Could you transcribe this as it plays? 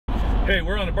Hey,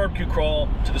 we're on a barbecue crawl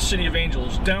to the City of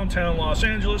Angels, downtown Los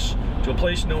Angeles, to a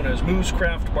place known as Moo's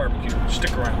Craft Barbecue.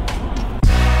 Stick around.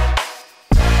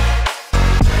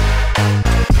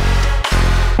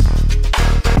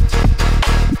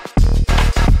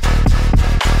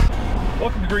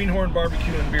 Welcome to Greenhorn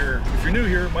Barbecue and Beer. If you're new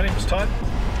here, my name is Todd.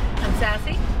 I'm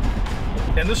Sassy.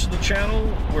 And this is the channel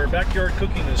where backyard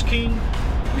cooking is king.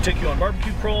 We take you on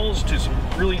barbecue crawls to some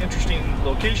really interesting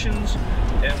locations,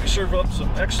 and we serve up some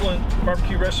excellent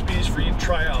barbecue recipes for you to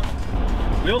try out.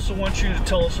 We also want you to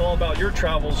tell us all about your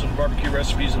travels and barbecue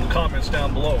recipes in the comments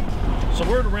down below. So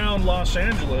word around Los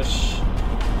Angeles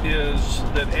is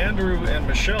that Andrew and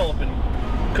Michelle have been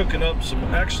cooking up some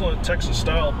excellent Texas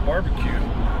style barbecue.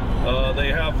 They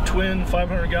have twin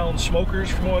 500-gallon smokers,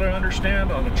 from what I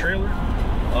understand, on a trailer.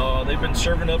 They've been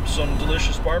serving up some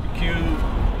delicious barbecue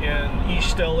in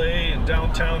East LA and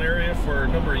downtown area for a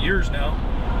number of years now.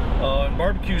 In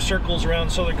barbecue circles around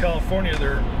Southern California,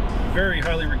 they're very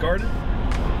highly regarded.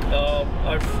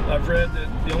 I've read that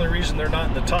the only reason they're not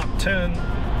in the top 10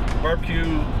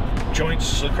 barbecue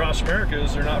joints across America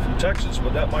is they're not from Texas,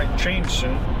 but that might change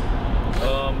soon.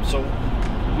 So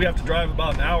we have to drive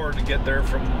about an hour to get there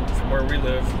from where we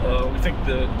live. We think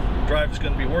the drive is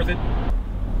going to be worth it.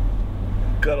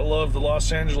 Gotta love the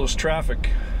Los Angeles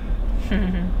traffic.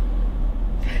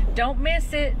 Don't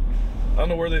miss it. I don't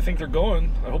know where they think they're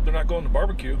going. I hope they're not going to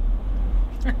barbecue.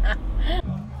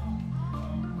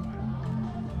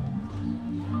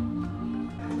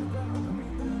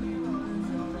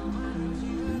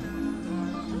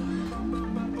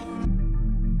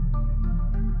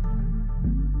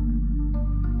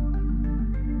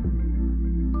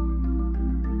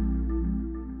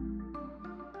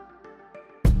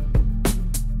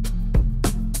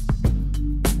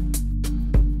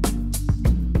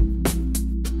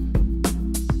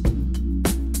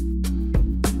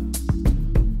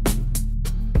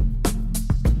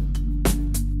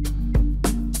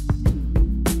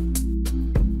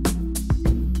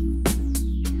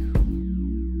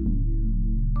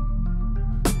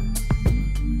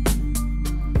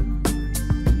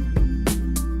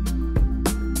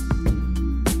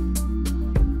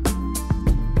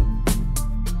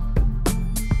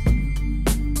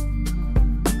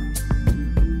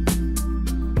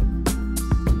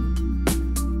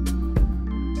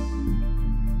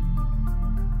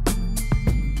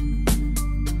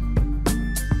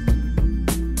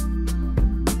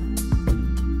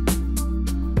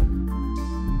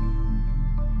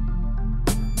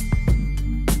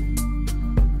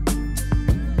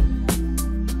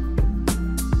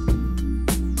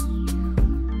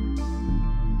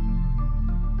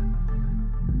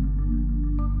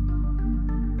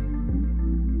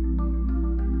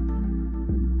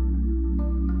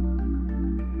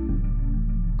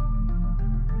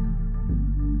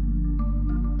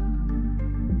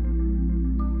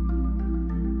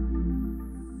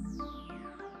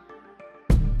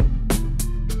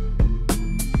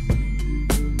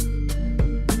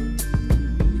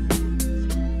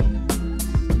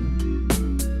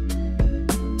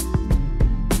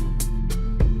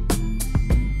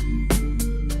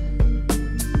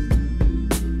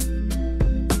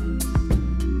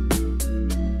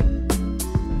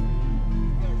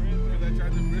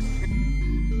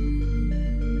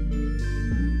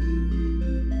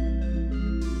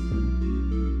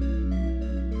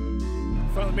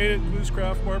 Finally made it to Moo's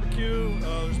Craft Barbecue.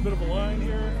 There's a bit of a line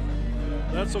here.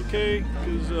 That's okay,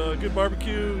 because good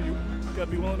barbecue, you got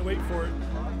to be willing to wait for it.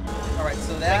 All right,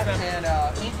 so that and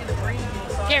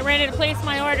Get ready to place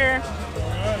my order.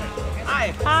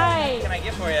 Hi. Hi. What can I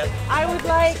get for you? I would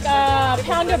like a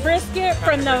pound of brisket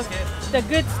from the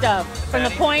good stuff, from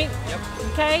the point. Yep.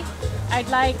 Okay. I'd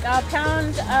like a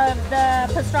pound of the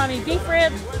pastrami beef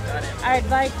ribs. I'd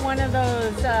like one of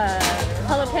those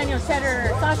jalapeno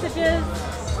cheddar sausages.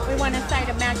 We want a side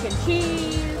of mac and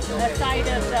cheese, a side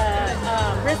of the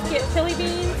brisket chili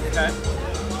beans, Okay.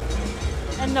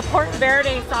 and the pork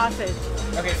verde sausage.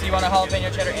 Okay, so you want a jalapeno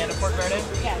cheddar and a pork verde?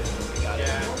 Yes. Got it.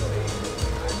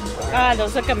 Ah,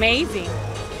 those look amazing.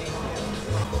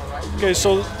 Okay,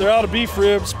 so they're out of beef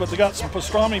ribs, but they got some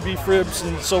pastrami beef ribs,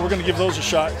 and so we're going to give those a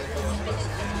shot.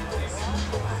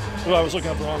 Oh, I was looking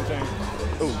at the wrong thing.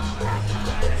 Oh.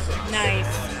 Nice.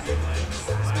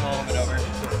 Let's go a little bit over.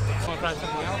 Want to try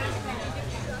something else?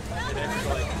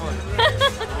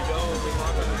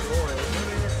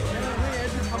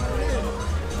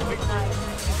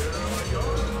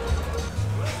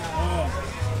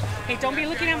 Hey, don't be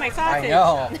looking at my sausage. I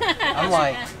know. I'm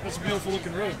like, That's a beautiful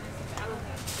looking rib.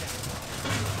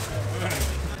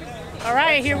 All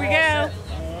right, here we go.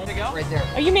 to go? Right there.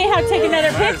 Oh, you may have to take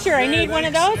another picture. I need one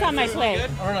of those on my plate.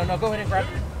 Oh, no, go ahead and grab.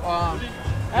 Oh.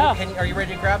 Are you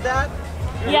ready to grab that?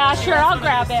 Yeah, sure, I'll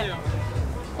grab it.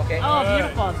 Okay. Oh,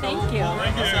 beautiful. Thank you.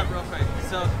 What's up real quick?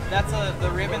 So that's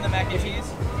the rib and the mac and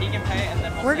cheese. He can pay, and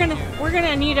then We're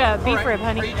gonna need a beef rib, Are you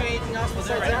honey. doing anything else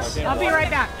besides that? I'll be right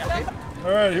back.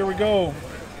 All right, here we go.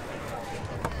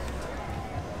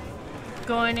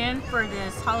 Going in for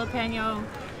this jalapeno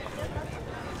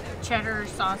cheddar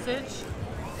sausage.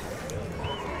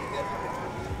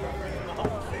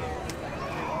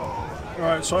 All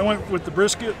right, so I went with the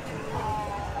brisket.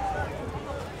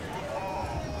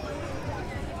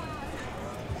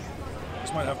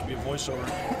 This might have to be a voiceover.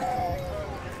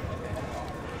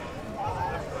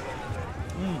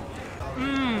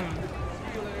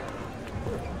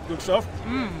 Good stuff.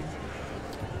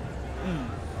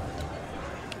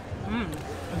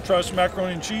 And try some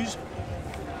macaroni and cheese.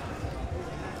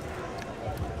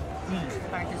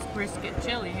 Try this brisket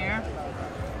chili here.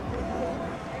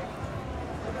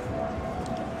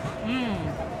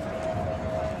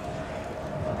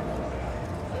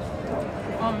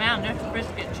 Oh man, this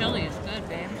brisket chili is good,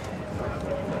 babe.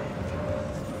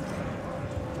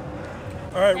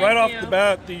 All right, Thank right off you. the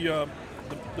bat, the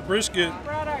brisket,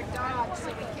 Brought our dog, so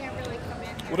we can't really come in.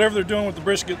 whatever they're doing with the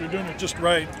brisket, they're doing it just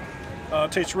right.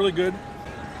 Tastes really good.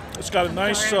 It's got a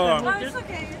nice, Sorry, Oh, it's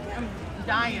okay. I'm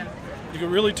dying. you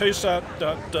can really taste that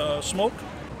smoke.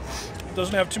 It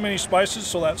doesn't have too many spices,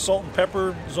 so that salt and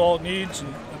pepper is all it needs, and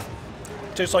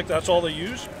it tastes like that's all they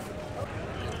use.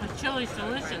 The chili's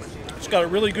delicious. It's got a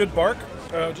really good bark.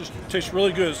 Just tastes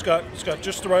really good. It's got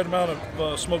just the right amount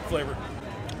of smoke flavor.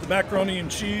 The macaroni and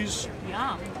cheese,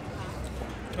 Yum.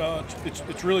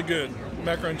 it's really good.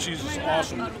 Macaroni and cheese is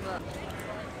awesome.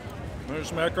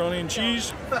 There's macaroni and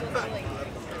cheese.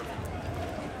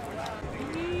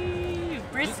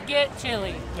 Brisket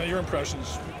chili. Now your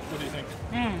impressions. What do you think?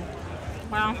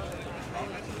 Well,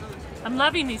 I'm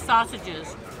loving these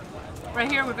sausages.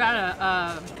 Right here we've got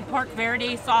a pork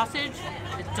verde sausage.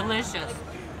 It's delicious.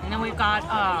 And then we've got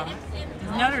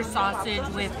another sausage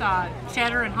with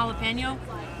cheddar and jalapeno.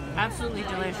 Absolutely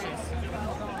delicious.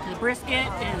 The brisket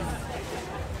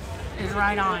is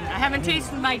right on. I haven't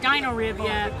tasted my dino rib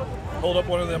yet. Hold up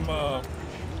one of them.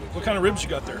 What kind of ribs you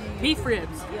got there? Beef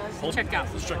ribs. Check it out.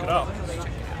 Let's check it out.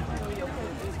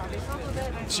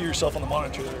 See yourself on the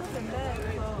monitor there.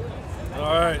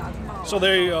 All right. So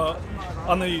they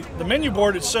on the menu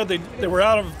board it said they were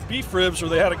out of beef ribs or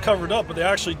they had it covered up, but they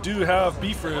actually do have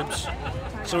beef ribs.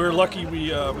 So we were lucky we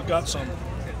got some.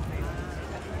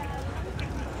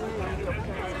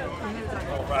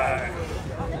 All right.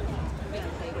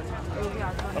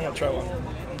 I'm gonna try one.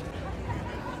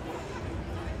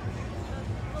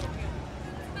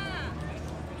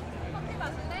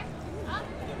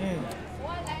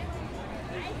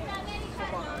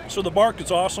 So the bark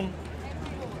is awesome.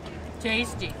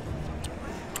 Tasty.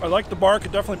 I like the bark.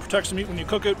 It definitely protects the meat when you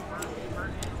cook it.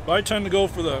 But I tend to go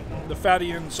for the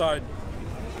fatty inside.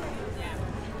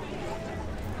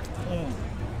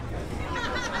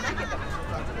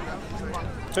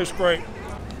 Tastes great.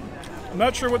 I'm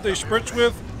not sure what they spritz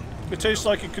with. It tastes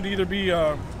like it could either be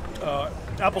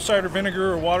apple cider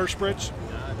vinegar or water spritz,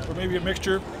 or maybe a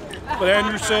mixture. But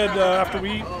Andrew said after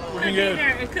we eat, we're gonna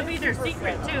get. It could be their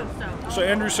secret too. So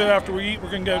Andrew said after we eat,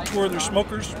 we're gonna get a tour of their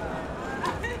smokers.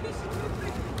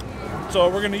 So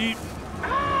we're gonna eat,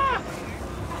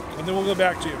 and then we'll go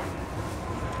back to you.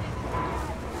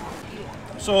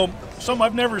 So something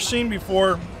I've never seen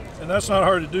before, and that's not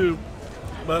hard to do,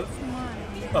 but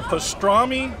a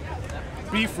pastrami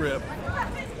beef rib.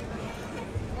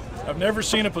 I've never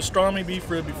seen a pastrami beef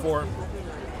rib before.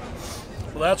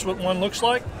 Well, that's what one looks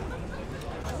like.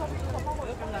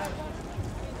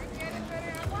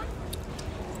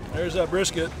 There's that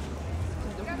brisket.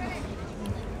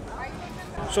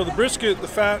 So the brisket, the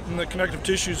fat and the connective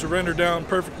tissues are rendered down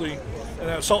perfectly, and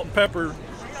that salt and pepper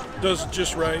does it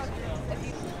just right.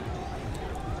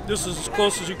 This is as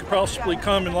close as you could possibly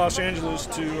come in Los Angeles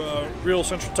to real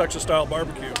Central Texas style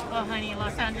barbecue. Oh, honey,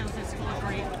 Los Angeles is full of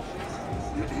great.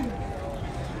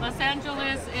 Los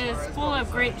Angeles is full of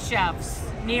great chefs,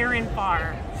 near and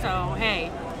far. So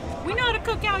hey, we know how to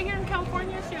cook out here in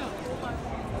California too.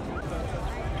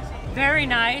 Very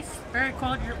nice, very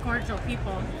cordial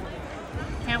people.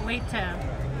 Can't wait to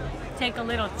take a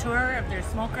little tour of their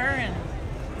smoker and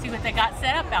see what they got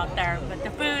set up out there. But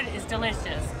the food is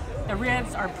delicious. The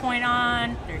ribs are point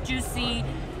on, they're juicy,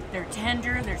 they're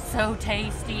tender, they're so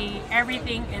tasty.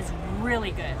 Everything is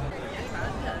really good.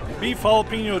 Beef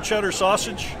jalapeno cheddar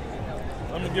sausage.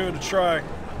 I'm gonna give it a try.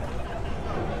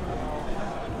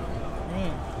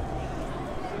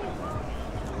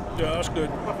 Yeah, that's good.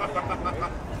 Come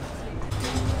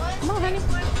on, honey.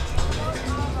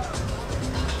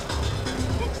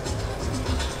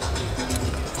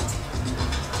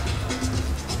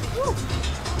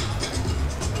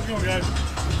 How's it going, guys?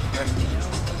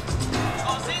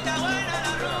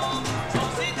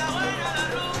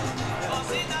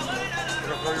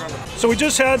 So we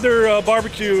just had their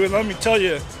barbecue, and let me tell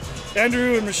you,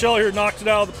 Andrew and Michelle here knocked it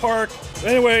out of the park.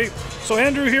 Anyway, so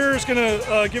Andrew here is going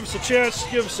to give us a chance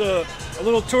to give us a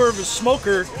little tour of his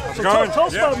smoker. So tell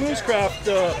us about Moosecraft.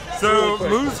 So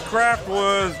Moosecraft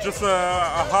was just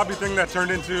a hobby thing that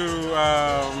turned into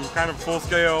kind of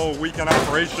full-scale weekend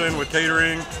operation with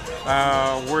catering.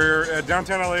 We're at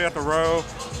downtown LA at the Row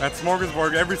at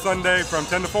Smorgasburg every Sunday from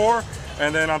 10 to 4.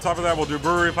 And then on top of that, we'll do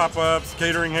brewery pop-ups,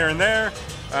 catering here and there.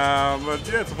 But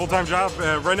yeah, it's a full-time job.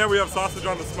 Right now we have sausage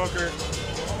on the smoker.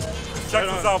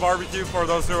 Texas style barbecue for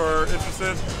those who are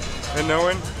interested in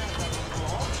knowing.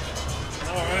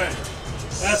 All right.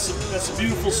 That's some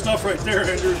beautiful stuff right there,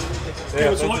 Andrew.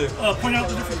 Okay, Yeah, so point out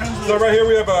the different kinds of... So right here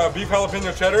we have beef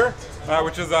jalapeno cheddar,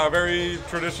 which is a very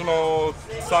traditional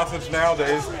sausage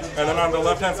nowadays. And then on the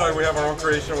left-hand side we have our own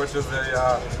creation, which is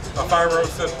a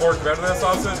fire-roasted pork verde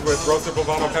sausage with roasted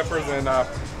poblano peppers and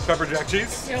pepper jack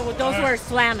cheese. Yeah, well, those were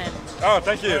slamming. Oh,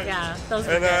 thank you. Yeah, those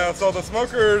were And so the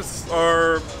smokers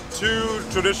are two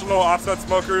traditional offset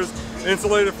smokers,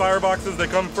 insulated fireboxes. They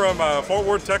come from Fort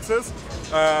Worth, Texas.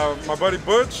 My buddy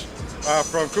Butch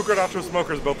from Cucaracho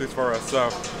Smokers built these for us. So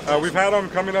we've had them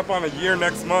coming up on a year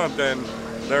next month, and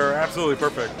they're absolutely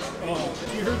perfect.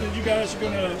 You heard that you guys are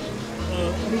going to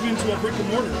move into a brick and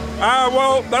mortar.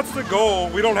 Well, that's the goal.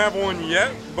 We don't have one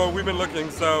yet, but we've been looking.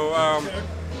 So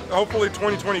hopefully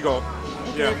 2020 goal.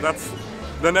 Yeah, that's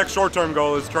the next short-term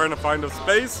goal, is trying to find a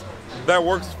space that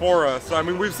works for us. I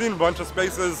mean, we've seen a bunch of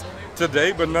spaces to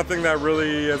date, but nothing that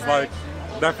really is like,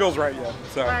 that feels right yet.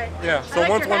 So yeah, so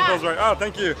once one feels right. Oh,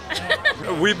 thank you.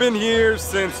 We've been here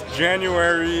since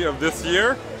January of this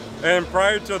year, and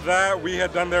prior to that we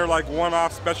had done their like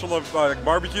one-off special of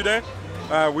barbecue day.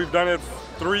 We've done it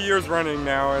 3 years running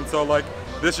now, and so like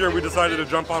this year we decided to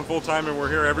jump on full-time, and we're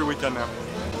here every weekend now.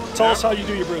 Tell us how you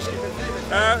do your brisket.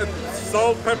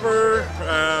 Salt, pepper,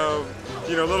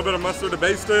 you know, a little bit of mustard to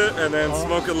baste it, and then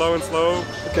smoke it low and slow.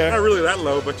 Okay. Not really that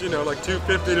low, but you know, like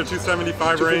 250 to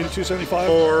 275 range. 275?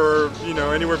 For, you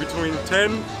know, anywhere between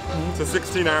 10 to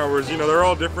 16 hours. You know, they're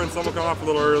all different. Some will come off a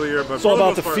little earlier, but it's all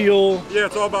about the feel. Yeah,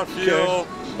 it's all about feel,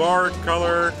 bark,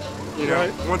 color. You know,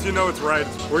 right. Once you know it's right.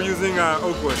 We're using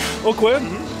oak wood. Oak wood?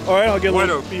 All right, I'll get White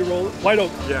a oak. B-roll. White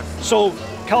oak. Yes. So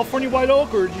California white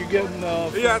oak, or do you get in?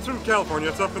 Yeah, it's from California.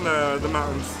 It's up in the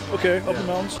mountains. Okay, up in the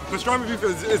mountains. Pastrami beef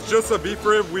is just a beef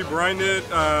rib. We brine it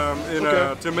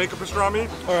to make a pastrami.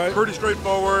 All right. Pretty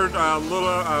straightforward.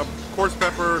 Little coarse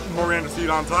pepper, coriander seed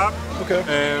on top. Okay.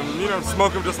 And you know,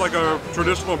 smoke them just like a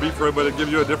traditional beef rib, but it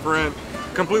gives you a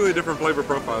completely different flavor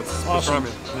profile. It's Awesome.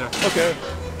 pastrami. Yeah. Okay,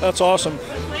 that's awesome. The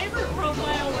flavor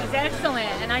profile was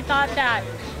excellent, and I thought that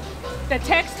the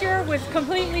texture was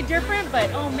completely different, but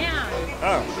oh man.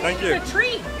 Oh, thank you. It's a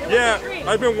treat. It was Yeah, a treat.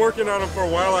 I've been working on them for a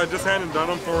while. I just hadn't done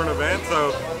them for an event,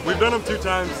 so we've done them 2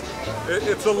 times.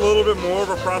 It's a little bit more of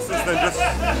a process than just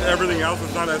everything else.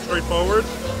 It's not as straightforward.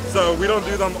 So we don't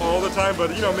do them all the time,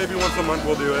 but you know, maybe once a month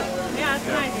we'll do it. Yeah, it's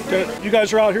nice. Okay. You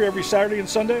guys are out here every Saturday and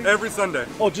Sunday? Every Sunday.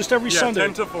 Oh, just every Sunday?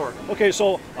 10 to 4. Okay,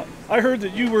 so I heard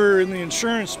that you were in the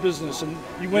insurance business and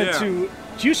you went to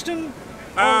Houston?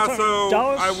 So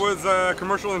Dallas? I was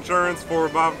commercial insurance for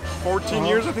about 14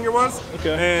 years, I think it was.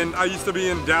 Okay. And I used to be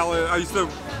in Dallas. I used to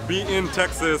be in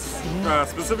Texas,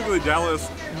 specifically Dallas,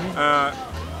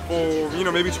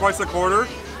 for maybe twice a quarter.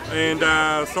 And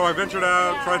so I ventured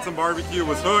out, tried some barbecue,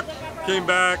 was hooked, came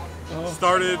back,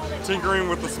 started tinkering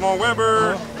with the small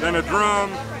Weber, then a drum,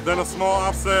 then a small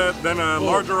offset, then a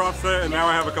larger offset, and now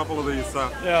I have a couple of these. So.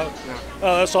 Yeah.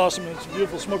 That's awesome. It's a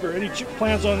beautiful smoker. Any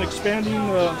plans on expanding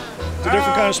the different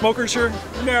kind of smokers here?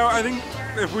 No, I think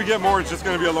if we get more, it's just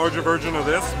going to be a larger version of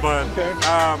this, but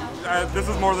this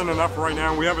is more than enough right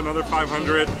now. We have another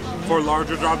 500 for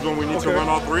larger jobs when we need to run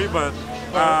all 3, but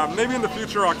maybe in the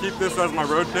future I'll keep this as my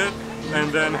road pit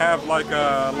and then have like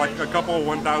a couple of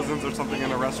 1000s or something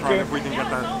in a restaurant if we can get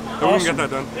that. If we can get that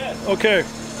done. Okay.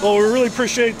 Well, we really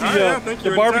appreciate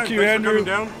the barbecue, Andrew.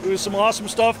 Down. It was some awesome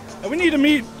stuff. And we need to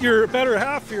meet your better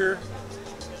half here.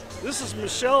 This is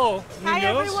Michelle Munoz. Hi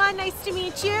everyone, nice to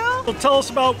meet you. Well, tell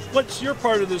us about what's your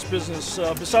part of this business,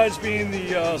 besides being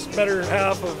the better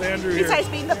half of Andrew here. Besides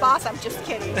being the boss, I'm just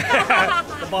kidding.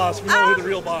 The boss. We know who the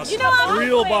real boss is. You know, I'm the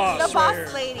real boss. The boss right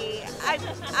here. lady.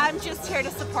 I'm just here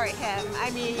to support him. I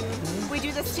mean, we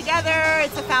do this together.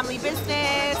 It's a family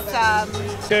business.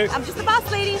 Okay. I'm just the boss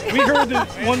lady. We heard that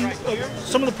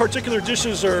some of the particular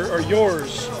dishes are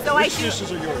yours. So Which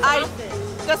dishes are yours?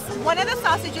 One of the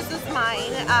sausages is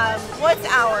mine. Well, it's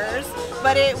ours,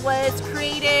 but it was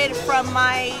created from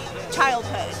my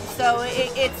childhood. So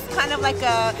it's kind of like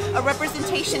a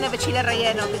representation of a chile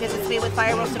relleno because it's made with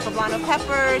fire roasted poblano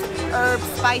peppers, herbs,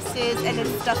 spices, and it's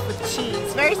stuffed with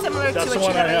cheese. Very similar to a chile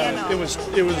relleno. It was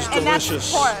And that's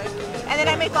delicious. pork. And then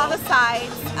I make all the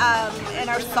sides, and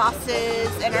our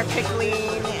sauces, and our pickling,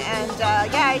 and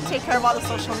yeah, I take care of all the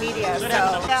social media. So,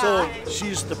 yeah. So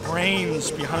she's the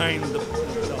brains behind the.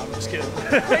 No, I'm just kidding.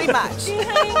 Pretty much. See,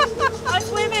 honey,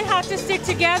 us women have to stick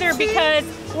together because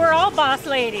we're all boss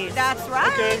ladies. That's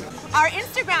right. Okay. Our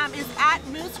Instagram is at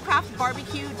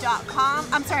moosecraftbarbecue.com.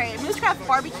 I'm sorry, Moosecraft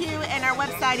Barbecue, and our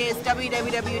website is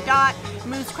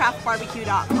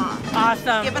www.moosecraftbarbecue.com.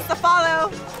 Awesome. Give us a follow.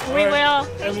 We will.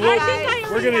 And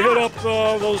We're going to hit up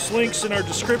those links in our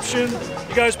description.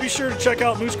 You guys be sure to check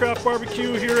out Moosecraft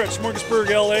Barbecue here at Smorgasburg,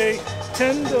 LA,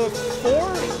 10 to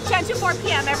 4? 10 to 4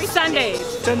 p.m. every Sundays.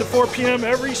 10 to 4 p.m.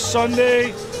 every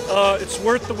Sunday. It's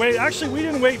worth the wait. Actually, we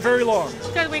didn't wait very long.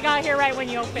 Because we got here right when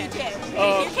you opened. You did.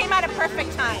 You came at a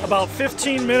perfect time. About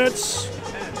 15 minutes.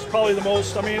 It's probably the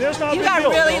most. I mean, it's not a You big got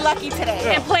deal, really no? lucky today.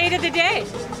 Yeah. And plate of the day.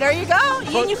 There you go.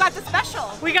 You got the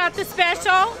special. We got the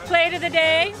special plate of the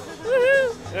day.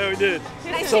 Woohoo! Yeah, we did.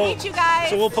 Nice to meet you guys.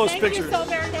 So we'll post Thank pictures. you so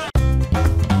very much.